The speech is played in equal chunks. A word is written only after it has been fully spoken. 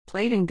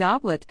Plate and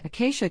Goblet,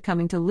 Acacia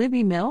coming to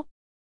Libby Mill.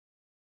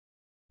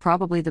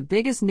 Probably the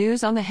biggest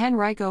news on the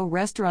Henrico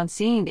restaurant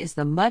scene is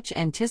the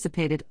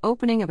much-anticipated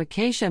opening of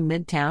Acacia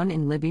Midtown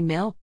in Libby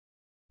Mill.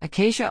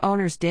 Acacia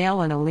owners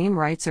Dale and Aleem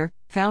Reitzer,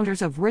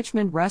 founders of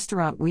Richmond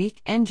Restaurant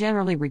Week and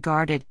generally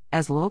regarded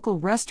as local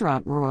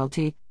restaurant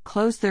royalty,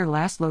 closed their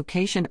last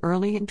location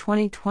early in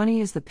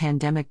 2020 as the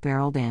pandemic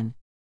barreled in.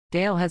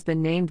 Dale has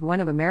been named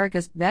one of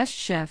America's best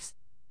chefs,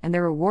 and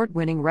their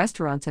award-winning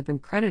restaurants have been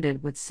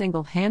credited with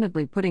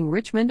single-handedly putting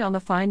Richmond on the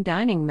fine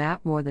dining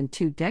map more than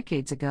 2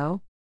 decades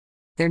ago.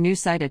 Their new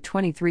site at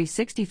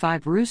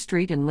 2365 Rue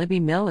Street in Libby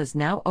Mill is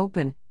now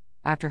open,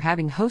 after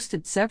having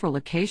hosted several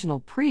occasional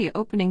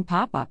pre-opening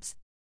pop-ups.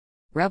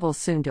 Revel's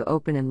soon to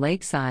open in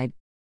Lakeside.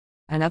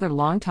 Another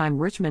longtime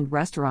Richmond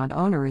restaurant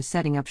owner is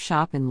setting up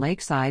shop in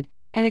Lakeside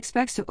and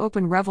expects to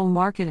open Revel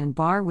Market and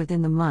Bar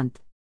within the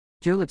month.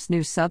 Julep's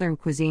new Southern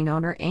Cuisine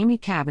owner Amy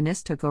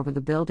Cabanis took over the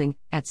building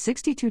at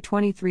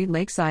 6223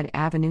 Lakeside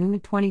Avenue in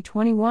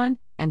 2021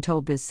 and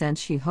told BizSense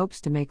she hopes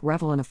to make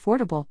Revel an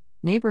affordable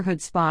neighborhood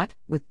spot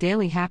with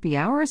daily happy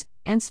hours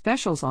and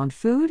specials on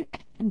food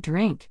and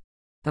drink.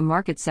 The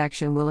market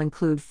section will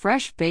include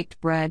fresh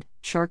baked bread,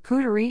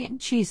 charcuterie, and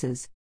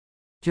cheeses.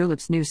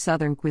 Julep's new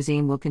Southern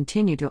Cuisine will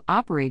continue to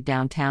operate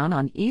downtown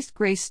on East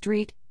Grace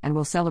Street and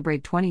will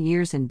celebrate 20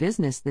 years in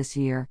business this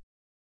year.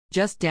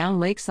 Just down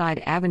Lakeside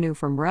Avenue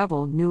from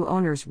Revel, new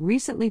owners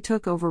recently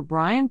took over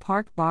Bryant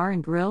Park Bar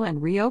and Grill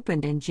and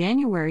reopened in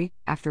January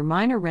after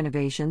minor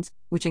renovations,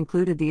 which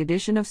included the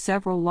addition of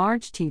several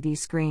large TV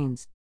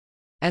screens.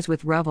 As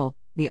with Revel,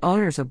 the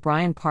owners of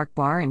Bryant Park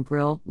Bar and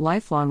Grill,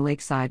 lifelong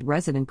Lakeside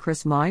resident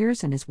Chris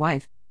Myers and his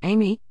wife,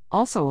 Amy,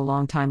 also a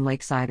longtime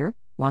Lakesider,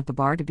 want the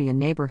bar to be a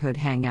neighborhood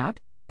hangout,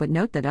 but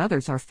note that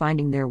others are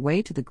finding their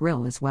way to the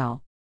grill as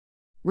well.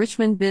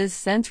 Richmond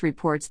BizSense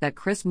reports that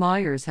Chris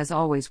Myers has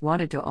always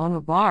wanted to own a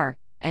bar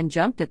and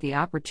jumped at the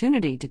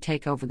opportunity to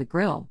take over the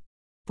grill.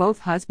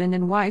 Both husband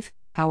and wife,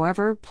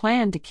 however,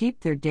 plan to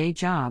keep their day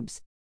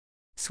jobs.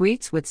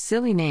 Sweets with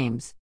silly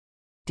names.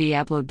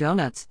 Diablo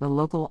Donuts, the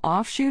local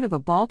offshoot of a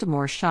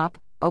Baltimore shop,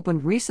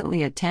 opened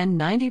recently at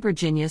 1090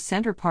 Virginia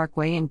Center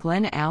Parkway in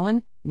Glen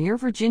Allen, near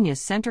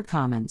Virginia's Center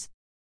Commons.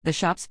 The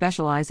shop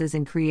specializes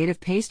in creative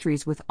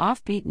pastries with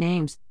offbeat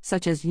names,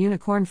 such as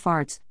Unicorn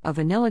Farts, a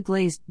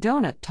vanilla-glazed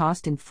donut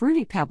tossed in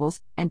fruity pebbles,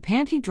 and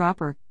Panty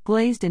Dropper,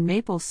 glazed in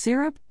maple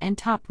syrup and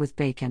topped with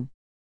bacon.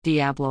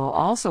 Diablo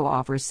also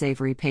offers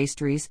savory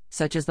pastries,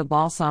 such as the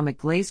balsamic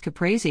glazed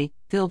caprese,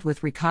 filled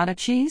with ricotta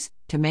cheese,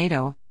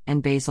 tomato,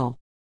 and basil.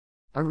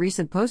 A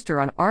recent poster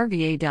on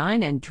RVA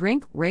Dine and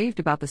Drink raved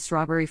about the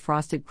strawberry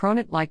frosted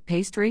cronut-like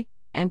pastry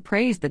and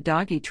praised the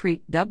doggy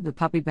treat dubbed the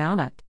Puppy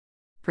Bownut.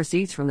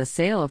 Proceeds from the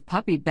sale of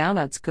puppy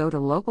bownuts go to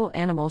local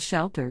animal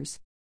shelters,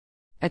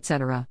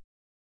 etc.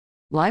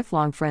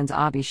 Lifelong friends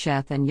Avi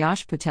Sheth and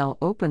Yash Patel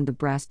opened the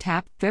Brass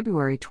Tap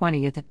February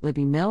 20th at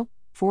Libby Mill,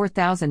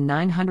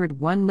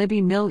 4901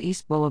 Libby Mill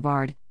East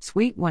Boulevard,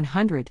 Suite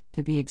 100,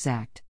 to be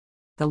exact.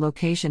 The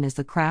location is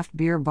the craft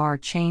beer bar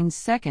chain's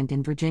second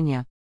in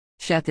Virginia.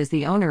 Sheth is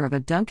the owner of a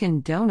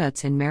Dunkin'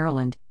 Donuts in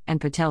Maryland, and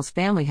Patel's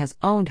family has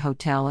owned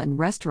hotel and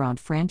restaurant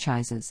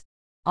franchises.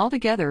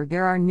 Altogether,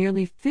 there are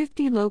nearly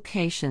 50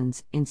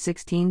 locations in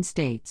 16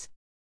 states.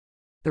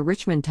 The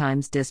Richmond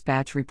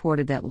Times-Dispatch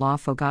reported that La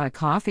Fogata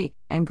Coffee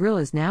and Grill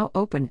is now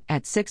open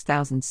at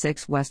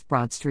 6006 West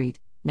Broad Street,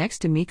 next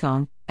to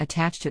Mekong,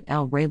 attached at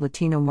El Rey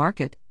Latino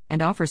Market,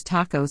 and offers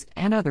tacos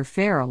and other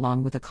fare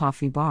along with a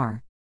coffee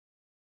bar.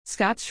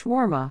 Scott's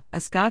Shawarma,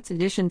 a Scott's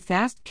Edition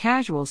fast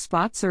casual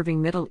spot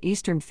serving Middle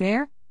Eastern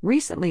fare,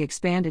 recently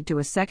expanded to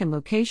a second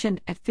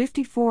location at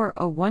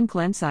 5401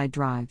 Glenside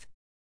Drive.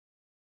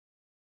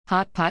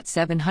 Hot Pot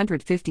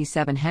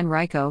 757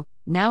 Henrico,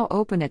 now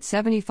open at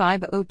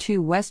 7502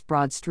 West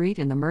Broad Street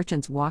in the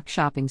Merchants Walk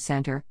Shopping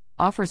Center,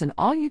 offers an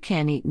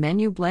all-you-can-eat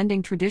menu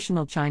blending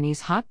traditional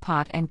Chinese hot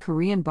pot and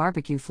Korean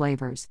barbecue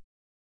flavors.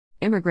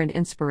 Immigrant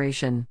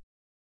inspiration.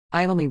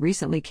 I only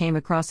recently came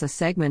across a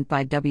segment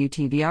by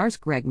WTVR's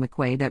Greg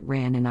McQuay that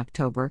ran in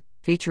October,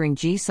 featuring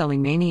G.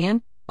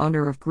 Suleimanian,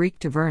 owner of Greek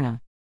Taverna.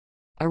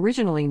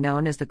 Originally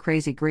known as the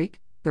Crazy Greek,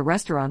 the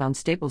restaurant on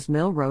Staples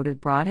Mill Road at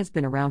Broad has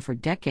been around for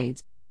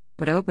decades,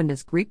 but opened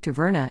as Greek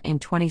Taverna in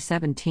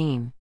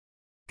 2017.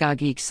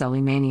 Gagik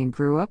Suleimanian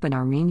grew up in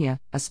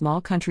Armenia, a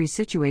small country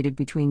situated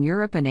between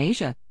Europe and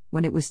Asia,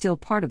 when it was still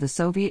part of the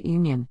Soviet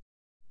Union.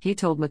 He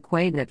told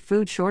McQuaid that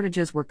food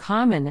shortages were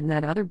common and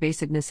that other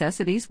basic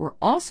necessities were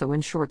also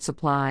in short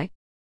supply.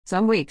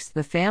 Some weeks,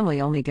 the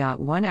family only got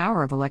 1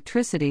 hour of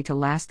electricity to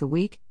last the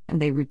week, and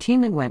they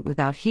routinely went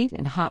without heat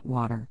and hot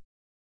water.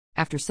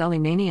 After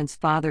Suleimanian's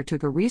father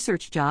took a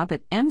research job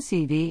at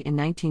MCV in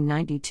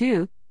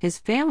 1992, his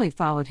family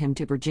followed him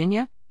to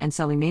Virginia, and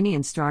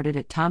Suleimanian started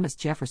at Thomas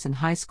Jefferson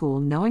High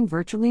School knowing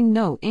virtually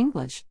no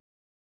English.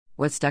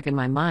 What stuck in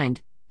my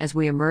mind, as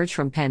we emerge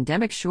from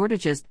pandemic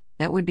shortages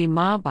that would be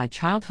mobbed by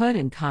childhood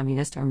and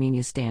communist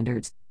Armenia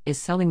standards, is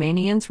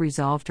Suleimanian's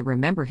resolve to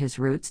remember his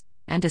roots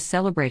and to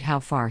celebrate how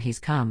far he's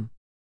come.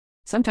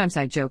 Sometimes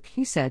I joke,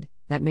 he said,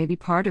 That may be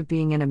part of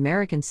being an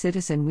American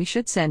citizen. We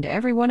should send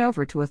everyone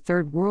over to a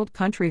third world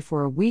country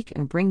for a week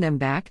and bring them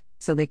back,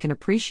 so they can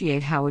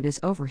appreciate how it is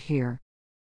over here.